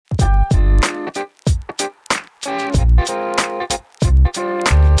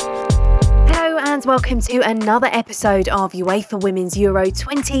fans, welcome to another episode of UEFA Women's Euro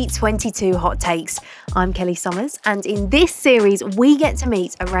 2022 Hot Takes. I'm Kayleigh Summers, and in this series we get to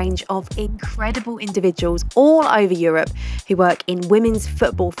meet a range of incredible individuals all over Europe who work in women's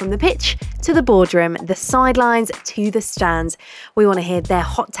football, from the pitch to the boardroom, the sidelines to the stands. We want to hear their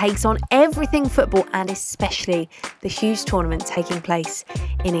hot takes on everything football, and especially the huge tournament taking place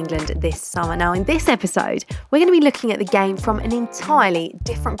in England this summer. Now, in this episode, we're going to be looking at the game from an entirely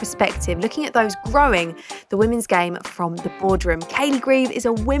different perspective, looking at those growing the women's game from the boardroom. Kayleigh Grieve is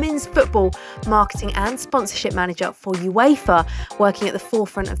a women's football marketing and sponsorship manager for UEFA, working at the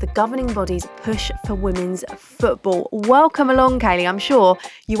forefront of the governing body's push for women's football. Welcome along, Kayleigh. I'm sure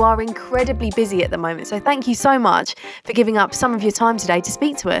you are incredibly busy at the moment, so thank you so much for giving up some of your time today to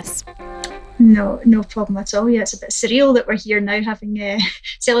speak to us. No problem at all. Yeah, it's a bit surreal that we're here now, having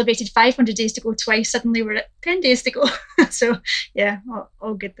celebrated 500 days to go twice. Suddenly we're at 10 days to go. So yeah,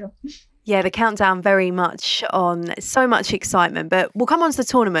 all good though. Yeah, the countdown very much on, so much excitement. But we'll come on to the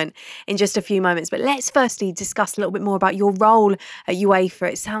tournament in just a few moments. But let's firstly discuss a little bit more about your role at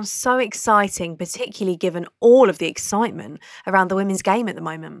UEFA. It sounds so exciting, particularly given all of the excitement around the women's game at the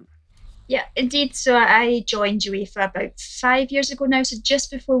moment. Yeah, indeed. So I joined UEFA about 5 years ago now, so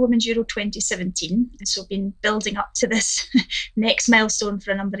just before Women's Euro 2017. And so I've been building up to this next milestone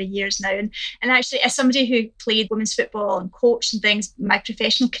for a number of years now. And actually, as somebody who played women's football and coached and things, my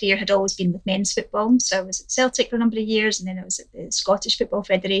professional career had always been with men's football. So I was at Celtic for a number of years, and then I was at the Scottish Football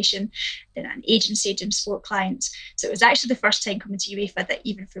Federation, then an agency doing sport clients. So it was actually the first time coming to UEFA that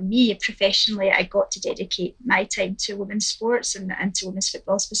even for me, professionally, I got to dedicate my time to women's sports and to women's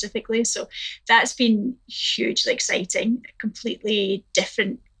football specifically. So that's been hugely exciting, a completely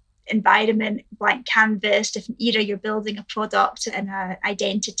different environment, blank canvas, different era. You're building a product and an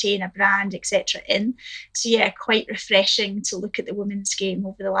identity and a brand, etc. in. So yeah, quite refreshing to look at the women's game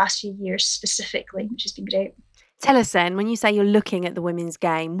over the last few years specifically, which has been great. Tell us then, when you say you're looking at the women's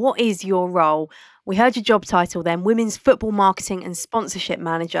game, what is your role? We heard your job title then, Women's Football Marketing and Sponsorship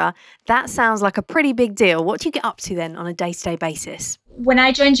Manager. That sounds like a pretty big deal. What do you get up to then on a day-to-day basis? When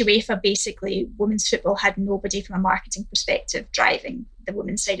I joined UEFA, basically, women's football had nobody from a marketing perspective driving the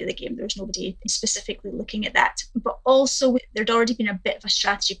women's side of the game. There was nobody specifically looking at that. But also, there'd already been a bit of a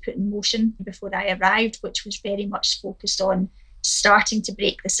strategy put in motion before I arrived, which was very much focused on starting to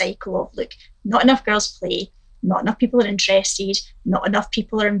break the cycle of, look, not enough girls play, not enough people are interested, not enough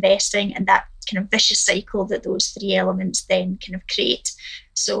people are investing, and that kind of vicious cycle that those three elements then kind of create.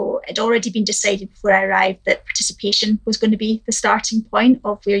 So it'd already been decided before I arrived that participation was going to be the starting point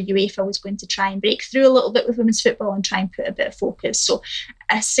of where UEFA was going to try and break through a little bit with women's football and try and put a bit of focus. So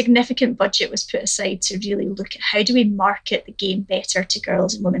a significant budget was put aside to really look at how do we market the game better to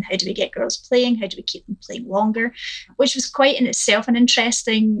girls and women? How do we get girls playing? How do we keep them playing longer? Which was quite in itself an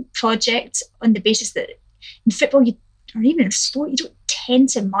interesting project, on the basis that in football, or even in sport, you don't tend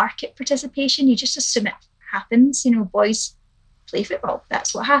to market participation. You just assume it happens. You know, boys play football.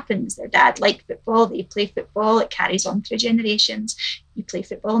 That's what happens. Their dad liked football. They play football. It carries on through generations. You play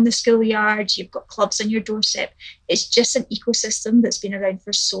football in the schoolyard. You've got clubs on your doorstep. It's just an ecosystem that's been around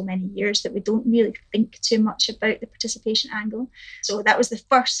for so many years that we don't really think too much about the participation angle. So that was the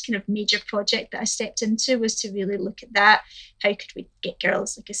first kind of major project that I stepped into, was to really look at that. How could we get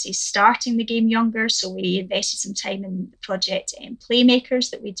girls, like I say, starting the game younger? So we invested some time in the project Playmakers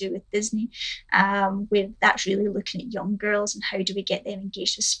that we do with Disney, where that's really looking at young girls and how do we get them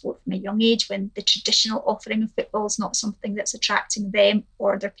engaged with sport from a young age, when the traditional offering of football is not something that's attracting them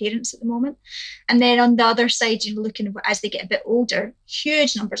or their parents at the moment. And then on the other side, you know, looking at as they get a bit older,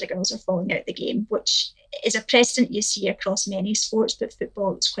 huge numbers of girls are falling out of the game, which is a precedent you see across many sports, but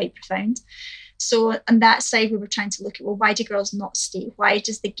football is quite profound. So on that side, we were trying to look at, well, why do girls not stay? Why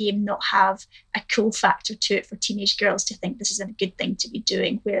does the game not have a cool factor to it for teenage girls to think this is a good thing to be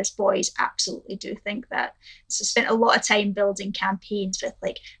doing, whereas boys absolutely do think that? So spent a lot of time building campaigns with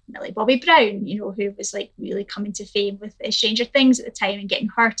like Millie Bobby Brown, you know, who was like really coming to fame with Stranger Things at the time and getting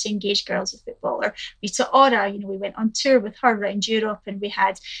her to engage girls with football. Or Rita Ora, you know, we went on tour with her around Europe and we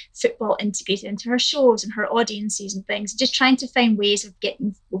had football integrated into her shows and her audiences and things, just trying to find ways of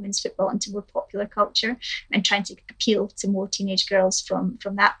getting women's football into more popular culture and trying to appeal to more teenage girls from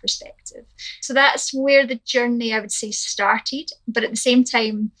that perspective. So that's where the journey, I would say, started. But at the same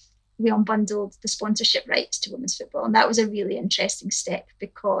time, we unbundled the sponsorship rights to women's football. And that was a really interesting step,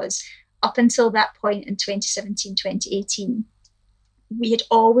 because up until that point in 2017, 2018, we had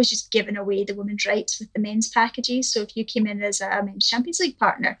always just given away the women's rights with the men's packages. So if you came in as a men's Champions League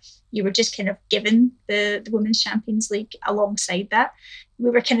partner, you were just kind of given the Women's Champions League alongside that. We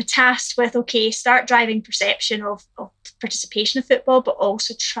were kind of tasked with, okay, start driving perception of participation of football, but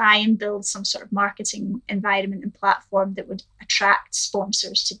also try and build some sort of marketing environment and platform that would attract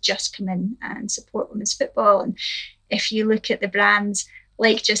sponsors to just come in and support women's football. And if you look at the brands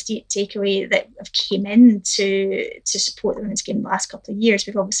like Just Eat Takeaway that have came in to support the women's game in the last couple of years,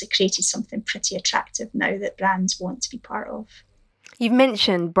 we've obviously created something pretty attractive now that brands want to be part of. You've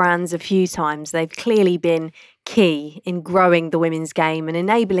mentioned brands a few times. They've clearly been key in growing the women's game and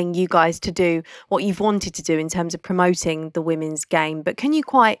enabling you guys to do what you've wanted to do in terms of promoting the women's game. But can you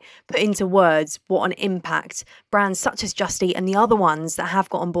quite put into words what an impact brands such as Just Eat and the other ones that have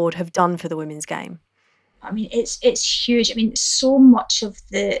got on board have done for the women's game? I mean, it's huge. I mean, so much of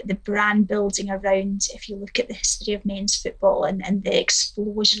the brand building around, if you look at the history of men's football and the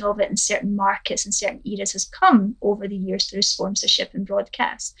explosion of it in certain markets and certain eras, has come over the years through sponsorship and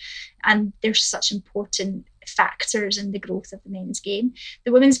broadcast. And they're such important factors in the growth of the men's game.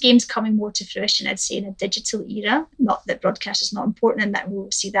 The women's game's coming more to fruition, I'd say, in a digital era. Not that broadcast is not important, and that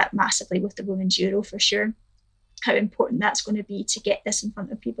we'll see that massively with the Women's Euro for sure, how important that's going to be to get this in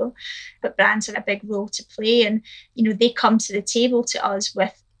front of people. But brands have a big role to play. And, they come to the table to us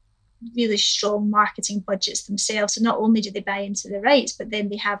with really strong marketing budgets themselves. So not only do they buy into the rights, but then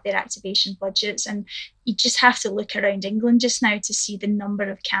they have their activation budgets. And you just have to look around England just now to see the number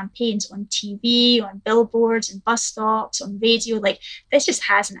of campaigns on TV, on billboards, and bus stops, on radio. Like, this just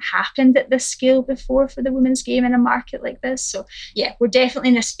hasn't happened at this scale before for the women's game in a market like this. So yeah, we're definitely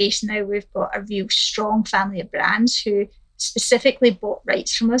in a space now. We've got a real strong family of brands who specifically bought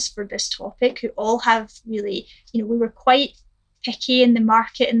rights from us for this topic, who all have really, we were quite picky in the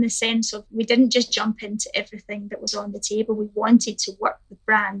market in the sense of we didn't just jump into everything that was on the table. We wanted to work with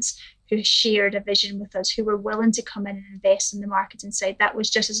brands who shared a vision with us, who were willing to come in and invest in the marketing side. That was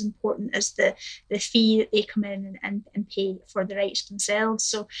just as important as the fee that they come in and pay for the rights themselves.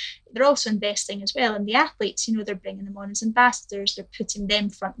 So they're also investing as well in the athletes. They're bringing them on as ambassadors. They're putting them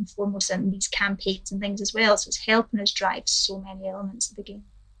front and foremost in these campaigns and things as well. So it's helping us drive so many elements of the game.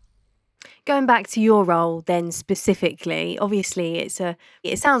 Going back to your role then specifically, obviously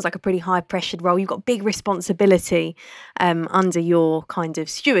it sounds like a pretty high pressured role. You've got big responsibility under your kind of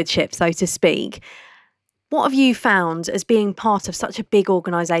stewardship, so to speak. What have you found as being part of such a big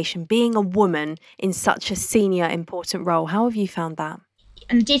organisation, being a woman in such a senior important role? How have you found that?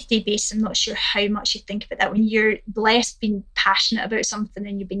 On a day-to-day basis, I'm not sure how much you think about that. When you're blessed, being passionate about something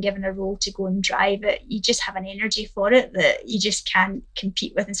and you've been given a role to go and drive it, you just have an energy for it that you just can't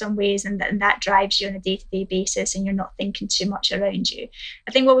compete with in some ways, and that drives you on a day-to-day basis, and you're not thinking too much around you.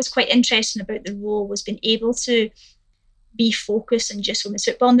 I think what was quite interesting about the role was being able to be focused on just women's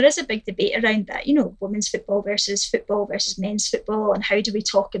football. And there is a big debate around that, women's football versus men's football, and how do we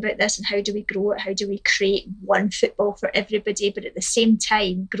talk about this and how do we grow it? How do we create one football for everybody, but at the same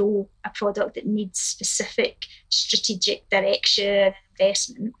time grow a product that needs specific strategic direction and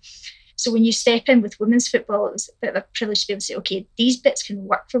investment? So when you step in with women's football, it was a bit of a privilege to be able to say, okay, these bits can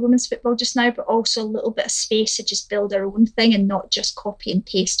work for women's football just now, but also a little bit of space to just build our own thing and not just copy and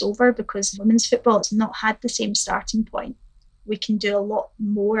paste over, because women's football has not had the same starting point. We can do a lot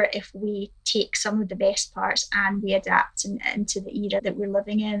more if we take some of the best parts and we adapt into the era that we're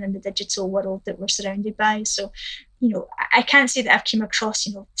living in and the digital world that we're surrounded by. So, I can't say that I've come across,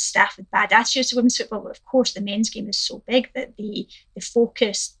 staff with bad attitudes to women's football, but of course the men's game is so big that the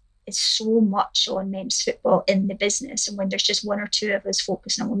focus is so much on men's football in the business. And when there's just one or two of us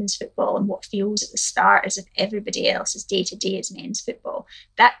focusing on women's football and what feels at the start as if everybody else's day-to-day is men's football,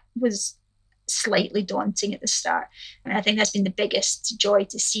 that was slightly daunting at the start. And I think that's been the biggest joy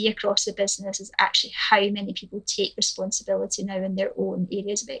to see across the business, is actually how many people take responsibility now in their own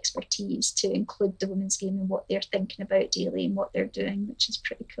areas of expertise to include the women's game in what they're thinking about daily and what they're doing, which is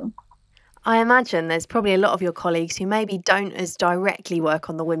pretty cool. I imagine there's probably a lot of your colleagues who maybe don't as directly work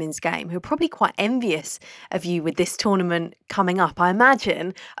on the women's game, who are probably quite envious of you with this tournament coming up. I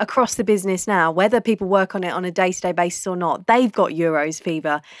imagine across the business now, whether people work on it on a day-to-day basis or not, they've got Euros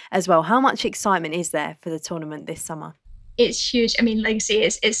fever as well. How much excitement is there for the tournament this summer? It's huge. I mean, like I say,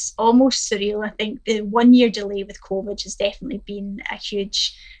 it's almost surreal. I think the 1 year delay with COVID has definitely been a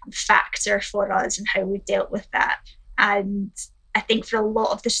huge factor for us and how we've dealt with that. And I think for a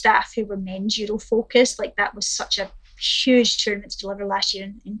lot of the staff who were men's Euro focused, like, that was such a huge tournament to deliver last year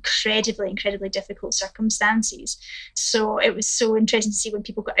in incredibly difficult circumstances. So it was so interesting to see when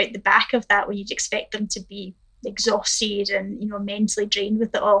people got out the back of that, when you'd expect them to be exhausted and mentally drained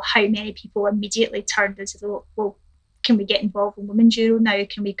with it all, how many people immediately turned and said, well, can we get involved in Women's Euro now?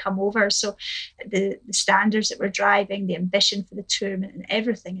 Can we come over? So the standards that we're driving, the ambition for the tournament and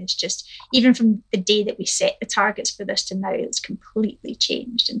everything is just, even from the day that we set the targets for this to now, it's completely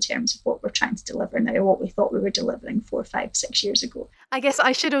changed in terms of what we're trying to deliver now, what we thought we were delivering 4, 5, 6 years ago. I guess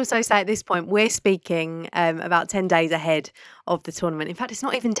I should also say at this point, we're speaking about 10 days ahead of the tournament. In fact, it's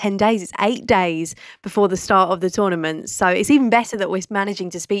not even 10 days, it's 8 days before the start of the tournament. So it's even better that we're managing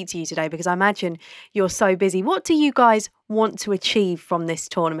to speak to you today, because I imagine you're so busy. What do you guys want to achieve from this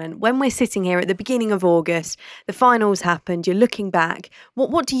tournament? When we're sitting here at the beginning of August, the finals happened, you're looking back,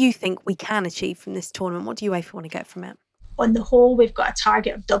 what do you think we can achieve from this tournament? What do you UEFA want to get from it? On the whole, we've got a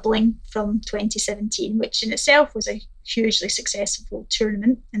target of doubling from 2017, which in itself was a hugely successful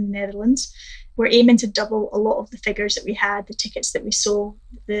tournament in the Netherlands. We're aiming to double a lot of the figures that we had, the tickets that we sold,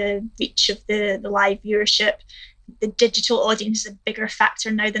 the reach of the live viewership. The digital audience is a bigger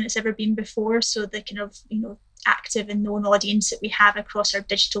factor now than it's ever been before. So the kind of, active and known audience that we have across our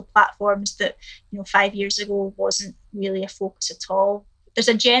digital platforms that, 5 years ago wasn't really a focus at all. There's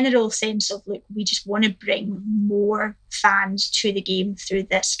a general sense of, look, we just want to bring more fans to the game through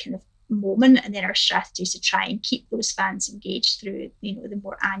this kind of moment, and then our strategy is to try and keep those fans engaged through, the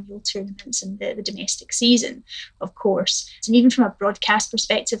more annual tournaments and the domestic season, of course. And even from a broadcast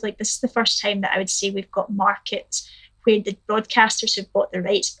perspective, like, this is the first time that I would say we've got markets where the broadcasters who've bought the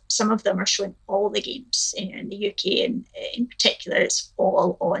rights, some of them are showing all the games in the UK, and in particular, it's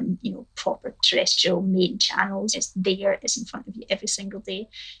all on, proper terrestrial main channels. It's there, it's in front of you every single day.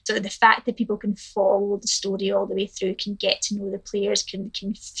 So the fact that people can follow the story all the way through, can get to know the players, can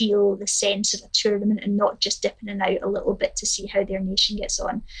feel the sense of a tournament and not just dipping in and out a little bit to see how their nation gets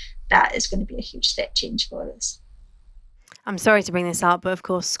on, that is going to be a huge step change for us. I'm sorry to bring this up, but of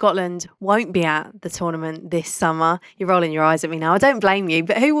course, Scotland won't be at the tournament this summer. You're rolling your eyes at me now. I don't blame you,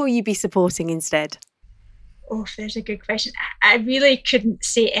 but who will you be supporting instead? Oh, there's a good question. I really couldn't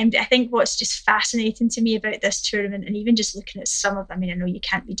say. I think what's just fascinating to me about this tournament, and even just looking at some of them, I know you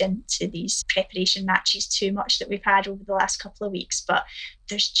can't read into these preparation matches too much that we've had over the last couple of weeks, but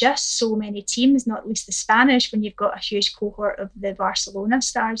there's just so many teams, not least the Spanish, when you've got a huge cohort of the Barcelona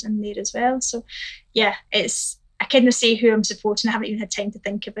stars in there as well. So yeah, I couldn't say who I'm supporting. I haven't even had time to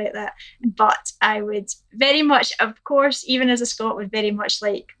think about that. But I would very much, of course, even as a Scot, would very much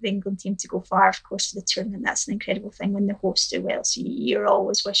like the England team to go far, of course, to the tournament. That's an incredible thing when the hosts do well. So you're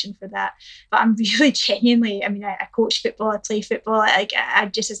always wishing for that. But I'm really genuinely, I coach football, I play football.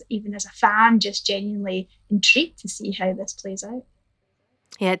 I just, even as a fan, just genuinely intrigued to see how this plays out.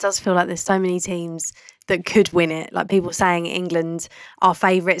 Yeah, it does feel like there's so many teams that could win it. Like, people saying England are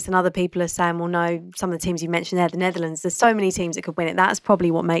favourites, and other people are saying, well, no, some of the teams you mentioned there, the Netherlands, there's so many teams that could win it. That's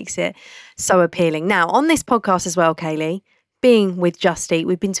probably what makes it so appealing. Now, on this podcast as well, Kayleigh, being with Just Eat,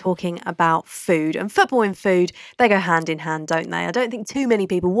 we've been talking about food, and football and food, they go hand in hand, don't they? I don't think too many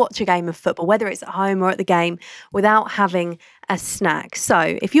people watch a game of football, whether it's at home or at the game, without having a snack.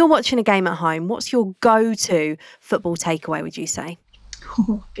 So if you're watching a game at home, what's your go-to football takeaway, would you say?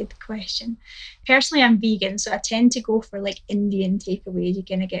 Oh, good question. Personally, I'm vegan, so I tend to go for like Indian takeaways. You're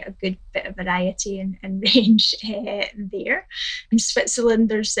going to get a good bit of variety and range there. In Switzerland,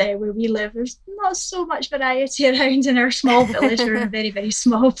 there's where we live, there's not so much variety around in our small village. We're in a very, very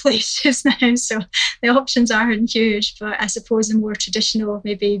small place just now, so the options aren't huge. But I suppose the more traditional,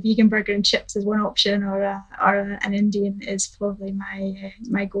 maybe vegan burger and chips is one option, or an Indian is probably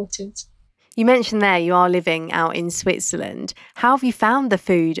my go-tos. You mentioned there you are living out in Switzerland. How have you found the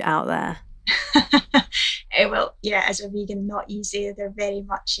food out there? Well, yeah, as a vegan, not easy. They're very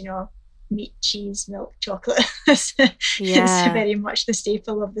much, meat, cheese, milk, chocolate. It's very much the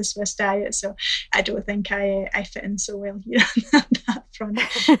staple of the Swiss diet. So I don't think I fit in so well here on that front.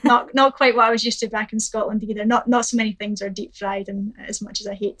 Not quite what I was used to back in Scotland either. Not so many things are deep fried, and as much as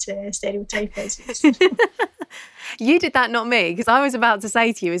I hate to stereotype us. You did that, not me, because I was about to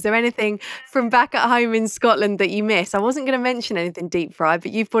say to you, is there anything from back at home in Scotland that you miss? I wasn't going to mention anything deep fried,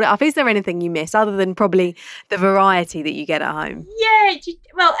 but you've brought it up. Is there anything you miss other than probably the variety that you get at home? Yeah,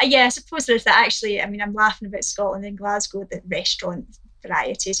 well, I suppose there's that. Actually, I'm laughing about Scotland and Glasgow. The restaurant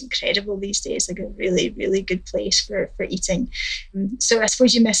variety is incredible these days. Like, a really, really good place for eating. So I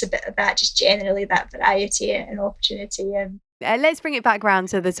suppose you miss a bit of that, just generally that variety and opportunity. Let's bring it back round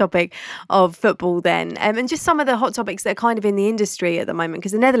to the topic of football then, and just some of the hot topics that are kind of in the industry at the moment,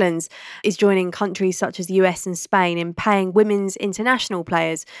 because the Netherlands is joining countries such as the US and Spain in paying women's international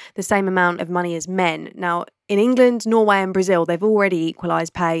players the same amount of money as men. Now, in England, Norway and Brazil, they've already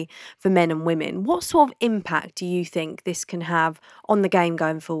equalised pay for men and women. What sort of impact do you think this can have on the game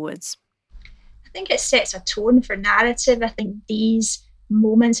going forwards? I think it sets a tone for narrative. I think these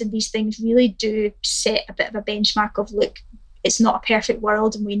moments and these things really do set a bit of a benchmark of, look, it's not a perfect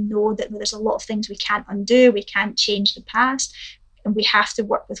world, and we know that there's a lot of things we can't undo, we can't change the past, and we have to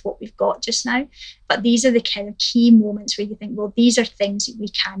work with what we've got just now. But these are the kind of key moments where you think, well, these are things that we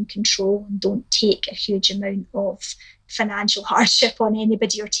can control and don't take a huge amount of financial hardship on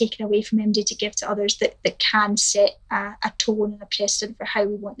anybody or taken away from anybody to give to others, that can set a tone and a precedent for how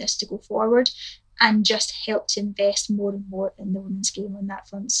we want this to go forward, and just help to invest more and more in the women's game on that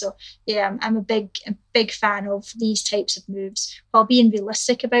front. So yeah, I'm a big fan of these types of moves, while being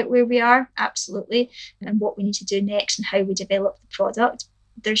realistic about where we are, absolutely, and what we need to do next and how we develop the product.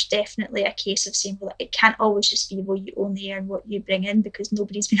 There's definitely a case of saying, well, it can't always just be, well, you only earn what you bring in, because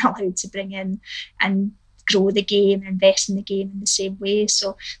nobody's been allowed to bring in and grow the game and invest in the game in the same way.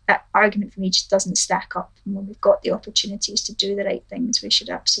 So that argument for me just doesn't stack up. And when we've got the opportunities to do the right things, we should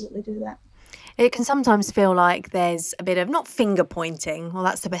absolutely do that. It can sometimes feel like there's a bit of, not finger pointing, well,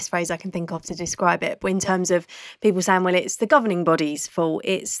 that's the best phrase I can think of to describe it, but in terms of people saying, well, it's the governing body's fault,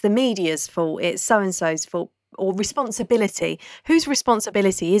 it's the media's fault, it's so-and-so's fault, or responsibility. Whose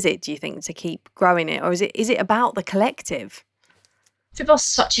responsibility is it, do you think, to keep growing it? Or is it about the collective? Football's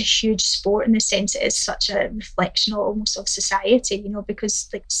such a huge sport in the sense it is such a reflection almost of society, because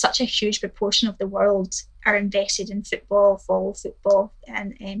like such a huge proportion of the world are invested in football, follow football,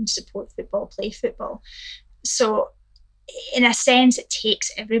 and support football, play football. So in a sense, it takes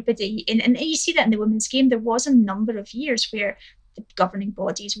everybody, and you see that in the women's game. There was a number of years where the governing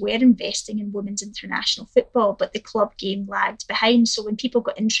bodies were investing in women's international football, but the club game lagged behind. So when people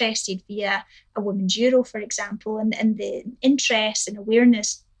got interested via a women's Euro, for example, and the interest and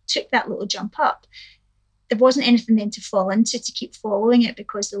awareness took that little jump up, there wasn't anything then to fall into to keep following it,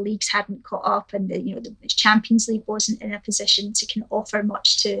 because the leagues hadn't caught up, and the Champions League wasn't in a position to kind of offer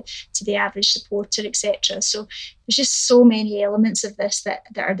much to the average supporter, etc. So there's just so many elements of this that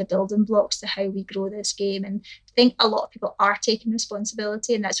are the building blocks to how we grow this game. And I think a lot of people are taking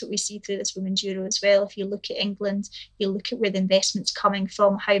responsibility, and that's what we see through this Women's Euro as well. If you look at England, you look at where the investment's coming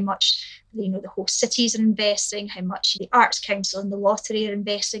from, how much the host cities are investing, how much the Arts Council and the lottery are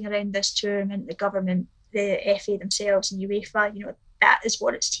investing around this tournament, the government, the FA themselves and UEFA, that is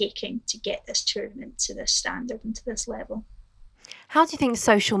what it's taking to get this tournament to this standard and to this level. How do you think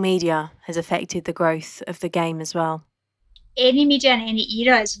social media has affected the growth of the game as well? Any media in any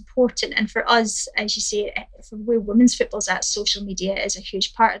era is important, and for us, as you say, for where women's football's at, social media is a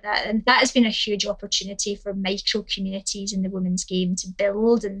huge part of that, and that has been a huge opportunity for micro communities in the women's game to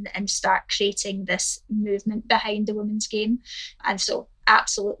build and start creating this movement behind the women's game. And so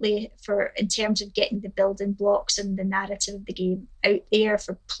absolutely, in terms of getting the building blocks and the narrative of the game out there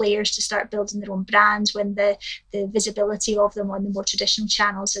for players to start building their own brands, when the visibility of them on the more traditional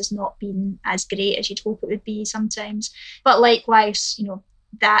channels has not been as great as you'd hope it would be sometimes. But likewise,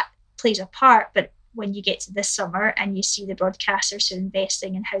 that plays a part. But when you get to this summer and you see the broadcasters who are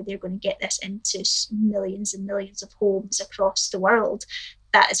investing in how they're going to get this into millions and millions of homes across the world,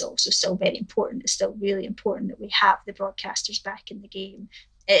 that is also still very important. It's still really important that we have the broadcasters back in the game.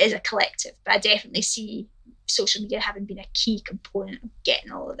 It is a collective, but I definitely see social media having been a key component of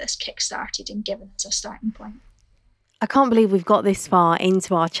getting all of this kick-started and given us a starting point. I can't believe we've got this far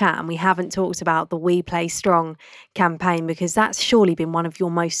into our chat and we haven't talked about the We Play Strong campaign, because that's surely been one of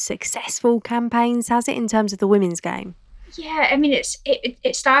your most successful campaigns, has it, in terms of the women's game? Yeah, I mean,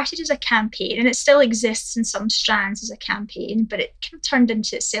 it started as a campaign, and it still exists in some strands as a campaign, but it kind of turned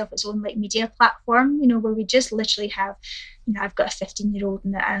into itself its own media platform, where we just literally have, I've got a 15-year-old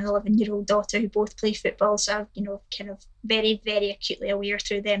and an 11-year-old daughter who both play football, so I'm, kind of very, very acutely aware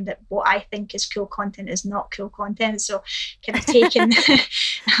through them that what I think is cool content is not cool content. So kind of taken,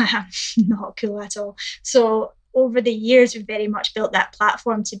 not cool at all. So over the years, we've very much built that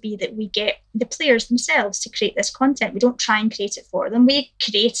platform to be that we get the players themselves to create this content. We don't try and create it for them. We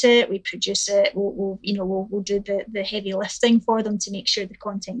create it, we produce it, we'll do the heavy lifting for them to make sure the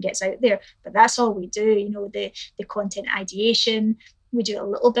content gets out there. But that's all we do. The content ideation, we do a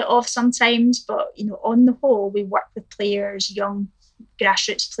little bit of sometimes, but on the whole, we work with players, young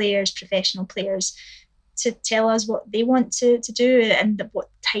grassroots players, professional players, to tell us what they want to do and what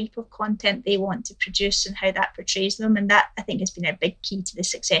type of content they want to produce and how that portrays them. And that, I think, has been a big key to the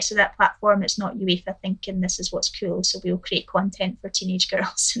success of that platform. It's not UEFA thinking this is what's cool, so we'll create content for teenage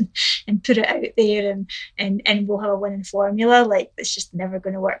girls and put it out there and we'll have a winning formula. It's just never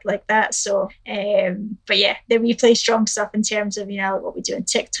going to work like that. So but yeah, then we play strong stuff in terms of what we do on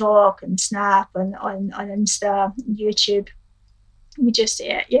TikTok and Snap and on Insta, YouTube. We just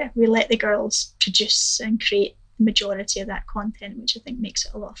we let the girls produce and create the majority of that content, which I think makes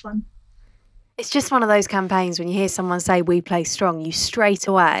it a lot of fun. It's just one of those campaigns when you hear someone say we play strong, you straight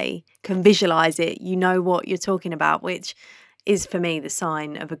away can visualise it. You know what you're talking about, which is for me the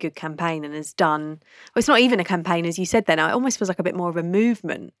sign of a good campaign and has done, well, it's not even a campaign, as you said then. It almost feels like a bit more of a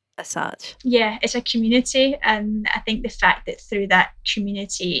movement as such. Yeah, it's a community. And I think the fact that through that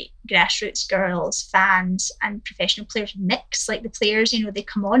community, grassroots girls, fans and professional players mix, like the players, they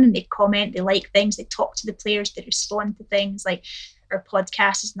come on and they comment, they like things, they talk to the players, they respond to things. Like our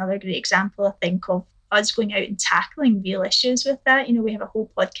podcast is another great example, I think, of us going out and tackling real issues with that. We have a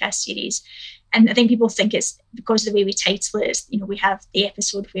whole podcast series. And I think people think it's because of the way we title it, we have the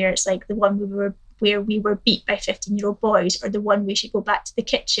episode where it's like the one where we were beat by 15-year-old boys, or the one we should go back to the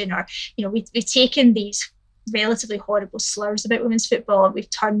kitchen, or, we've taken these relatively horrible slurs about women's football and we've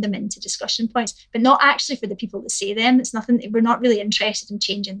turned them into discussion points, but not actually for the people that say them. It's nothing, we're not really interested in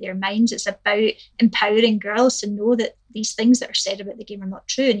changing their minds. It's about empowering girls to know that these things that are said about the game are not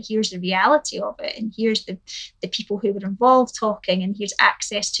true, and here's the reality of it, and here's the people who were involved talking, and here's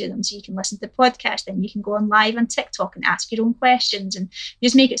access to them, so you can listen to the podcast, and you can go on live on TikTok and ask your own questions, and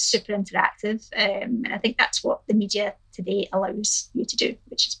just make it super interactive. And I think that's what the media today allows you to do,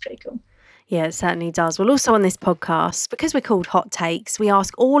 which is pretty cool. Yeah, it certainly does. Well, also on this podcast, because we're called Hot Takes, we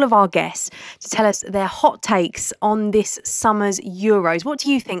ask all of our guests to tell us their hot takes on this summer's Euros. What do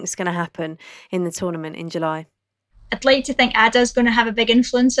you think is going to happen in the tournament in July? I'd like to think Ada's going to have a big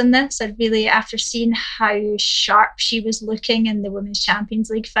influence in this. I'd really, after seeing how sharp she was looking in the Women's Champions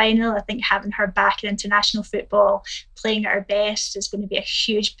League final, I think having her back in international football, playing at her best, is going to be a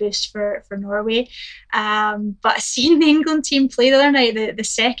huge boost for Norway. But seeing the England team play the other night, the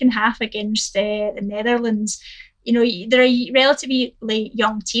second half against the Netherlands, they're a relatively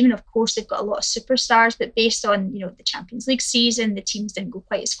young team, and of course they've got a lot of superstars, but based on, the Champions League season, the teams didn't go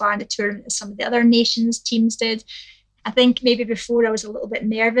quite as far in the tournament as some of the other nations' teams did. I think maybe before I was a little bit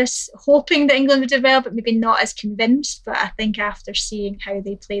nervous, hoping that England would do well, but maybe not as convinced. But I think after seeing how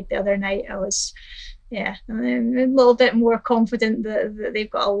they played the other night, I was, a little bit more confident that they've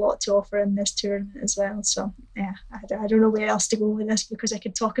got a lot to offer in this tournament as well. So, I don't know where else to go with this, because I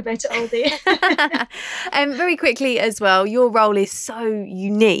could talk about it all day. Very quickly as well, your role is so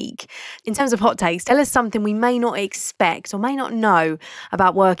unique. In terms of hot takes, tell us something we may not expect or may not know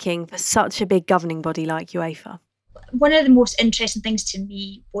about working for such a big governing body like UEFA. One of the most interesting things to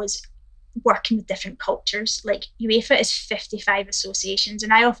me was working with different cultures. Like UEFA is 55 associations,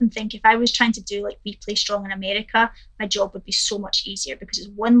 and I often think if I was trying to do like We Play Strong in America, my job would be so much easier, because it's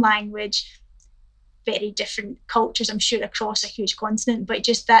one language, very different cultures, I'm sure, across a huge continent, but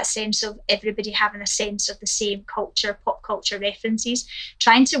just that sense of everybody having a sense of the same culture, pop culture references.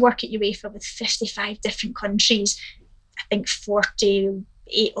 Trying to work at UEFA with 55 different countries, I think 48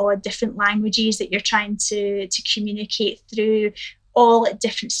 odd different languages that you're trying to communicate through, all at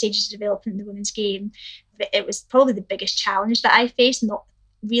different stages of development in the women's game. It was probably the biggest challenge that I faced, not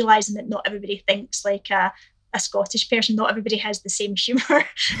realising that not everybody thinks like a Scottish person. Not everybody has the same humour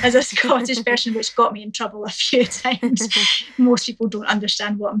as a Scottish person, which got me in trouble a few times. Most people don't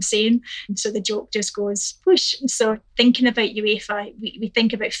understand what I'm saying, and so the joke just goes push. So thinking about UEFA, we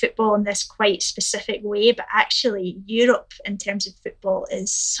think about football in this quite specific way, but actually Europe in terms of football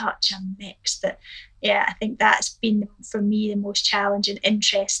is such a mix that, I think that's been for me the most challenging,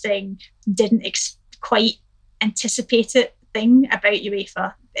 interesting, didn't quite anticipate it thing about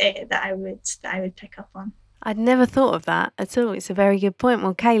UEFA that I would pick up on. I'd never thought of that at all. It's a very good point.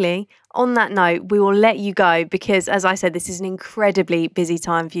 Well, Kayleigh, on that note, we will let you go because, as I said, this is an incredibly busy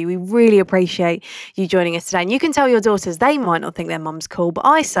time for you. We really appreciate you joining us today. And you can tell your daughters they might not think their mum's cool, but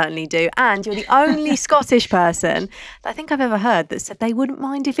I certainly do. And you're the only Scottish person that I think I've ever heard that said they wouldn't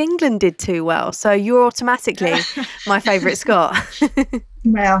mind if England did too well. So you're automatically my favourite Scot.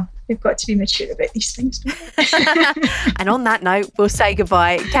 Well, we've got to be mature about these things. And on that note, we'll say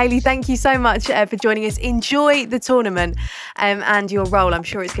goodbye. Kayleigh, thank you so much for joining us. Enjoy the tournament and your role. I'm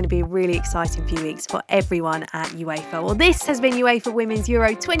sure it's going to be a really exciting few weeks for everyone at UEFA. Well, this has been UEFA Women's Euro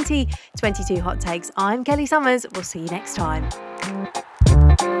 2022 Hot Takes. I'm Kayleigh Summers. We'll see you next time.